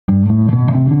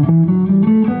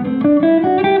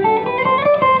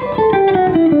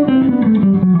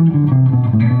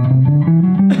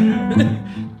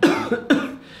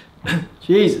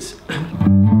Jesus.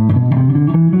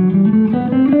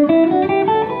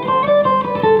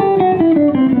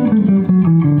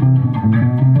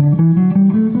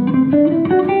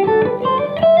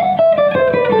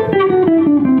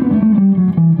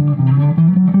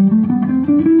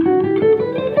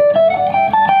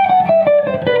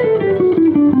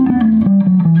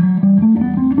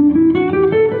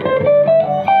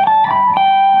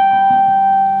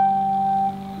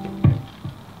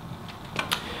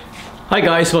 Hi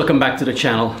guys, welcome back to the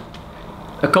channel.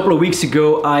 A couple of weeks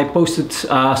ago I posted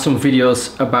some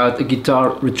videos about a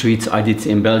guitar retreat I did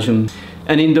in Belgium,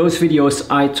 and in those videos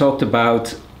I talked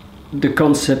about the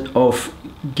concept of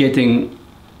getting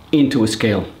into a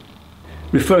scale,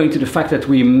 referring to the fact that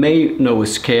we may know a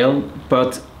scale,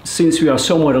 but since we are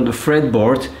somewhere on the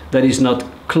fretboard that is not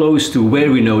close to where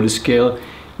we know the scale,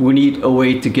 we need a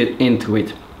way to get into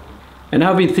it. And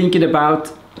I've been thinking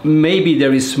about maybe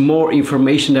there is more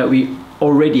information that we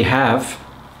already have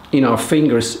in our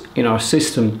fingers, in our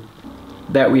system,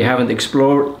 that we haven't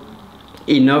explored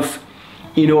enough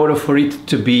in order for it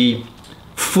to be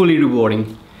fully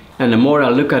rewarding. And the more I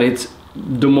look at it,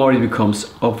 the more it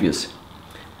becomes obvious.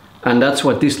 And that's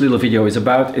what this little video is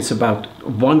about. It's about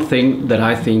one thing that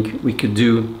I think we could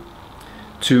do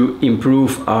to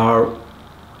improve our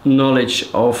knowledge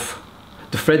of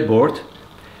the fretboard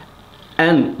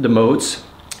and the modes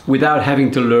without having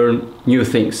to learn new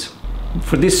things.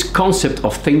 For this concept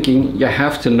of thinking, you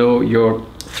have to know your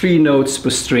 3 notes per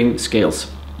string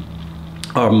scales,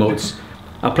 or modes.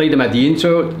 I played them at the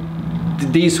intro.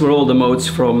 These were all the modes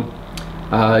from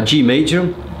G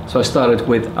major. So I started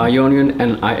with Ionian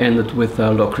and I ended with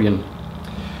Locrian.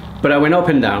 But I went up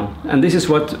and down, and this is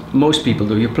what most people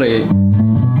do. You play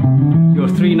your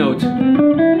 3 note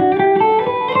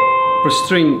per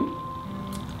string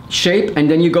shape and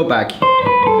then you go back.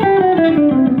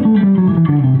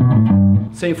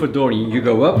 Same for Dorney, you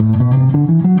go up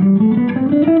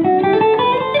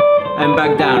and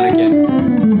back down again.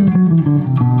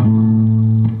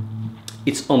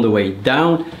 It's on the way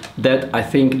down that I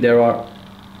think there are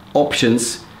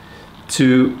options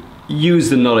to use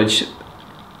the knowledge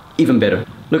even better.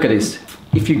 Look at this.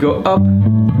 If you go up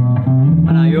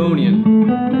an Ionian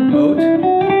mode,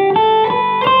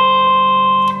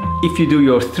 if you do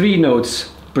your 3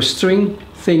 notes per string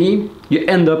thingy, you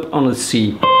end up on a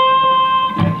C.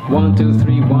 1, 2,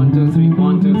 3, 1, 2, 3,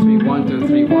 1, 2, 3, 1, 2,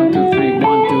 3, 1, 2, 3,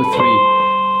 1, 2, 3,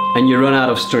 and you run out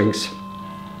of strings.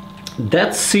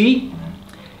 That C,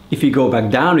 if you go back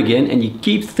down again and you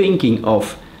keep thinking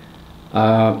of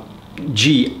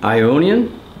G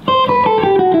Ionian,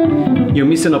 you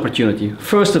miss an opportunity.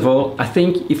 First of all, I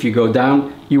think if you go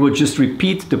down, you will just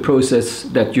repeat the process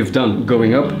that you've done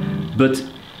going up, but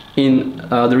in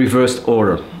the reversed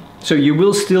order. So you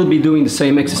will still be doing the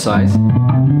same exercise,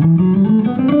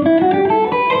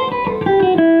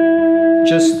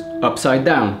 just upside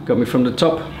down, coming from the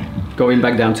top, going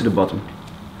back down to the bottom.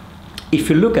 If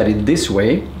you look at it this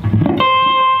way,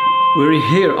 we're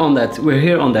here on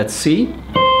that C,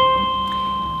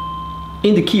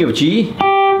 in the key of G.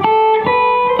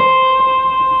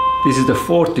 This is the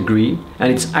 4th degree,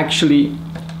 and it's actually,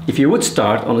 if you would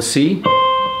start on a C,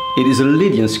 it is a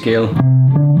Lydian scale.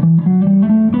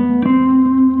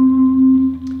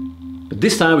 But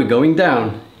this time we're going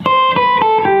down.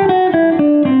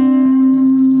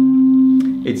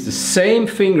 It's the same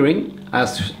fingering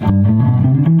as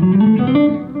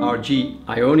our G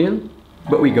Ionian,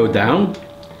 but we go down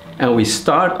and we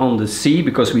start on the C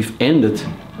because we've ended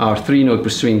our 3 note per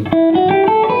string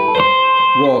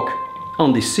walk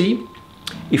on the C.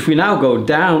 If we now go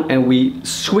down and we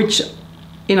switch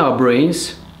in our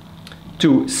brains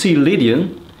to C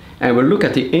Lydian and we look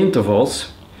at the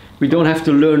intervals, we don't have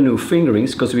to learn new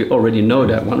fingerings because we already know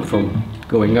that one from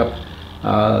going up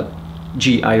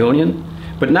G Ionian.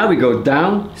 But now we go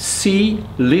down C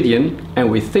Lydian and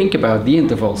we think about the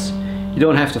intervals. You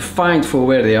don't have to find for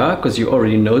where they are because you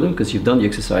already know them, because you've done the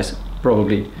exercise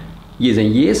probably years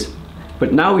and years.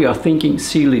 But now we are thinking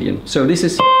C Lydian. So this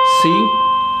is C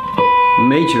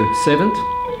major 7th,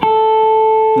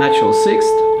 natural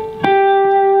 6th,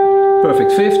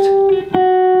 perfect 5th,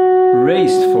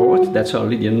 raised 4th, that's our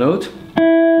Lydian note,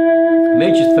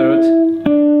 major 3rd,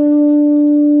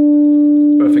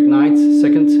 perfect 9th,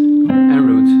 2nd, and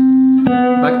root.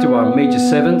 Back to our major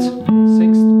 7th,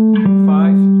 6th,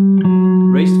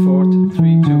 5, raised 4th,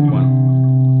 3, 2,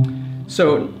 1.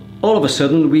 So all of a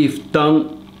sudden we've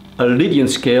done a Lydian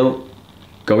scale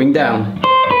going down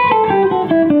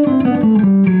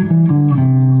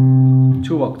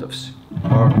 2 octaves.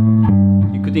 Or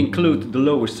you could include the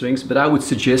lower strings, but I would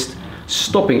suggest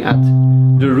stopping at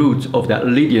the root of that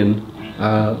Lydian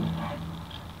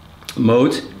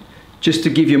mode, just to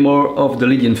give you more of the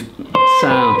Lydian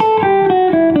sound.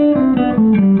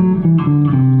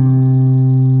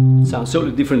 Sounds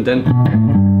totally different then,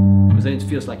 because then it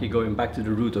feels like you're going back to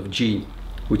the root of G,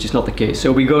 which is not the case.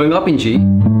 So we're going up in G,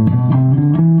 and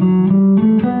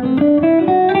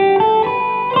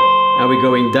we're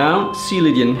going down C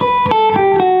Lydian.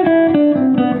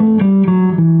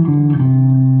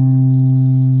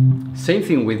 Same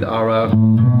thing with our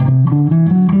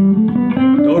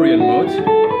Dorian mode.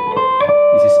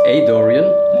 This is A Dorian.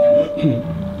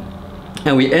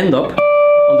 And we end up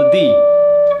on the D.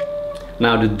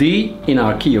 Now the D in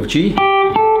our key of G is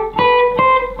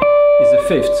the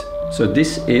fifth. So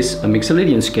this is a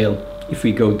Mixolydian scale if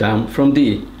we go down from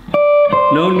D.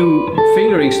 No new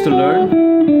fingerings to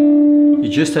learn. You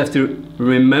just have to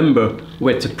remember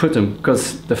where to put them,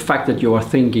 because the fact that you are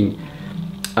thinking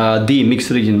D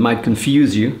Mixolydian might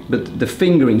confuse you, but the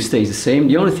fingering stays the same.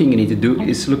 The only thing you need to do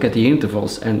is look at the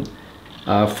intervals and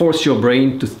force your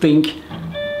brain to think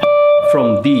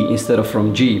from D instead of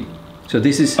from G. So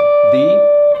this is D,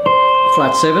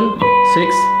 flat 7,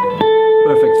 6,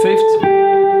 perfect 5th,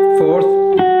 4th,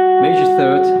 major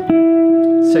 3rd,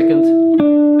 2nd,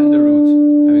 and the root.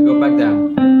 And we go back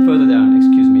down, further down,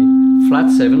 excuse me, flat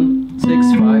 7, 6,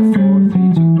 5, 4,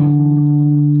 3, 2,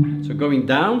 1. So going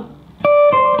down.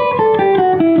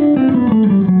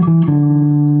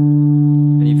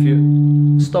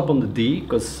 Stop on the D,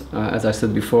 because as I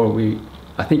said before,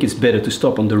 I think it's better to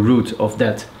stop on the root of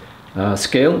that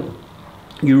scale.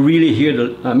 You really hear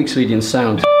the Mixolydian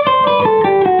sound.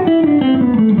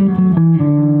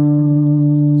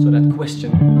 So that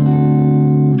question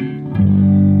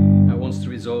wants to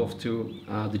resolve to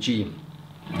the G.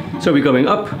 So we're going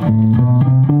up,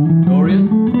 Dorian,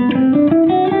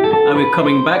 and we're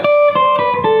coming back,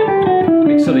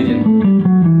 Mixolydian.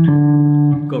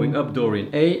 Going up Dorian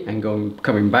A and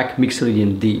coming back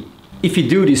Mixolydian D. If you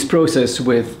do this process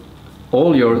with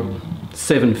all your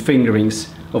 7 fingerings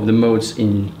of the modes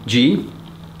in G,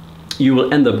 you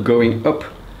will end up going up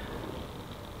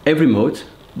every mode,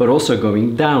 but also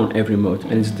going down every mode.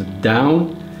 And it's the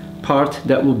down part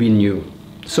that will be new.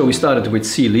 So we started with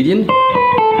C Lydian,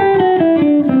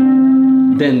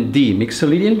 then D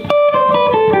Mixolydian,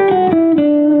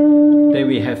 then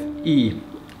we have E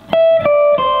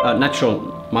natural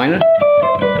minor,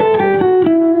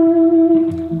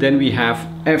 then we have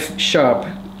F sharp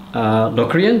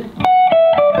Locrian,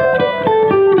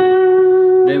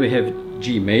 then we have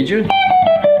G major,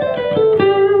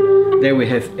 then we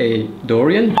have A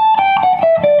Dorian,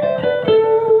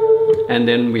 and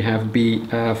then we have B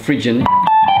Phrygian.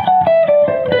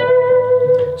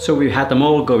 So we had them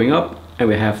all going up, and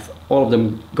we have all of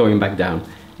them going back down.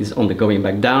 It's on the going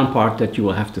back down part that you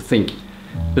will have to think.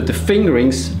 But the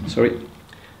fingerings,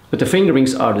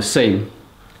 are the same.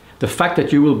 The fact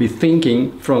that you will be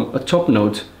thinking from a top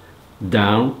note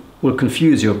down will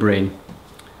confuse your brain.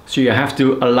 So you have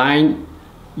to align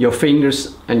your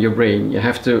fingers and your brain. You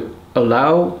have to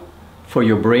allow for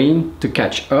your brain to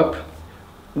catch up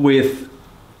with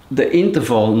the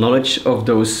interval knowledge of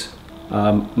those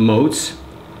modes.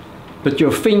 But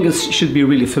your fingers should be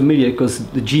really familiar, because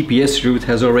the GPS route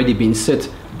has already been set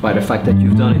by the fact that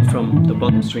you've done it from the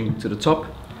bottom string to the top.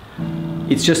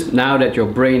 It's just now that your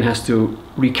brain has to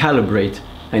recalibrate,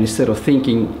 and instead of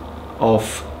thinking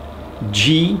of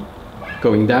G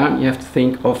going down, you have to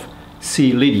think of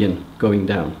C Lydian going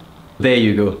down. There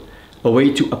you go. A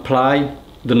way to apply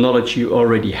the knowledge you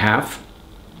already have.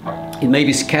 It may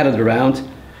be scattered around.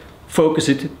 Focus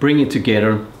it, bring it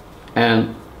together,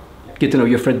 and get to know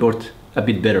your fretboard a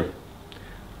bit better.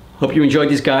 Hope you enjoyed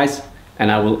this, guys,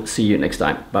 and I will see you next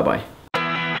time. Bye bye.